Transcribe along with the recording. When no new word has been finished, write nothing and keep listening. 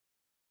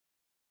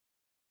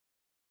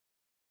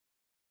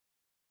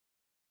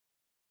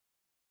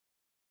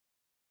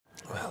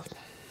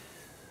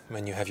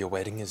When you have your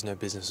wedding is no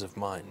business of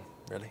mine,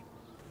 really.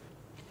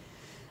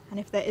 And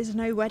if there is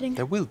no wedding?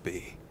 There will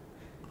be.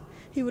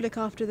 Who will look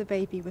after the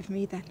baby with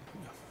me then?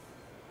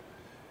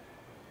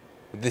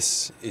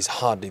 This is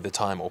hardly the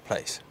time or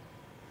place.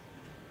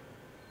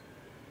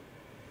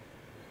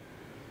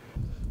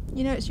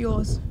 You know it's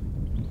yours,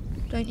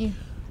 don't you?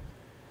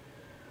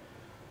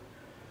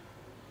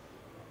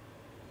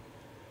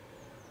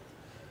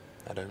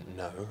 I don't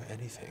know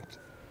anything.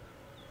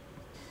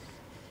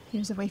 He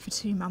was away for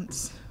 2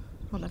 months.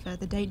 Oliver,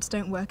 the dates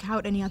don't work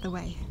out any other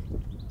way.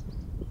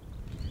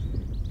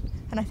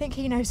 And I think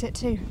he knows it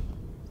too.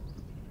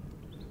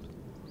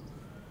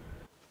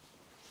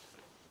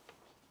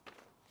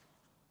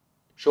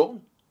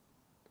 Sean?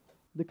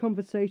 The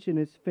conversation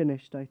is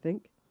finished, I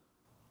think.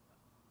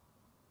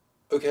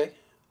 Okay.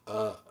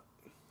 What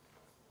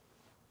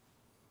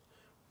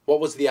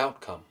was the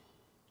outcome?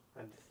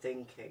 I'm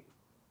thinking.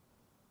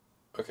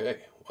 Okay,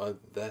 well,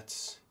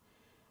 that's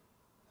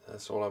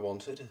all I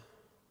wanted.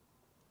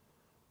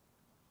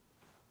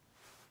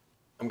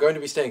 I'm going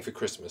to be staying for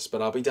Christmas,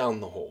 but I'll be down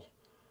the hall.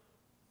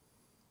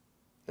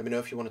 Let me know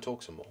if you want to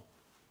talk some more.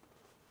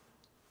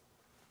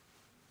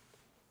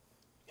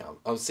 Yeah,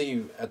 I'll see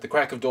you at the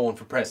crack of dawn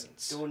for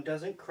presents. Dawn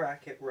doesn't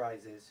crack, it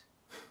rises.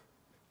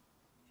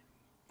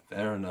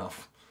 Fair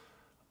enough.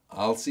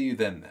 I'll see you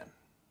then.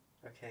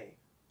 Okay.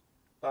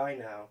 Bye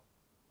now.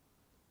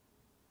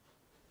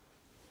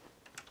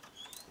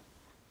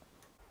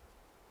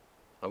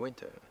 I went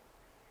to her.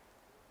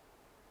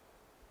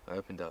 I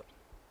opened up.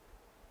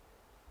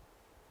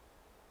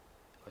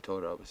 I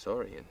told her I was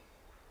sorry and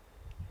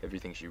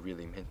everything she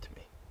really meant to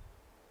me.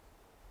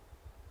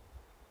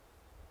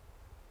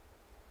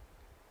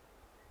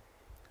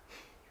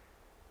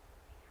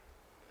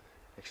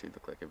 Actually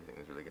looked like everything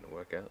was really going to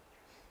work out.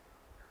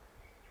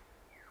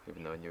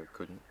 Even though I knew it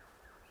couldn't.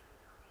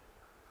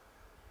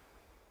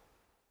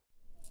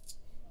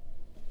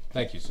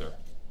 Thank you, sir.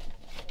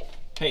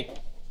 Hey,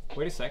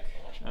 wait a sec.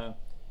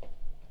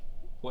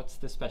 What's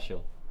the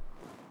special?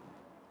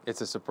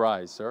 It's a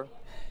surprise, sir.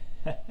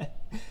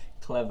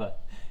 Clever.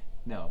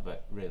 No,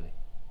 but really.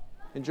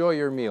 Enjoy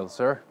your meal,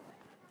 sir.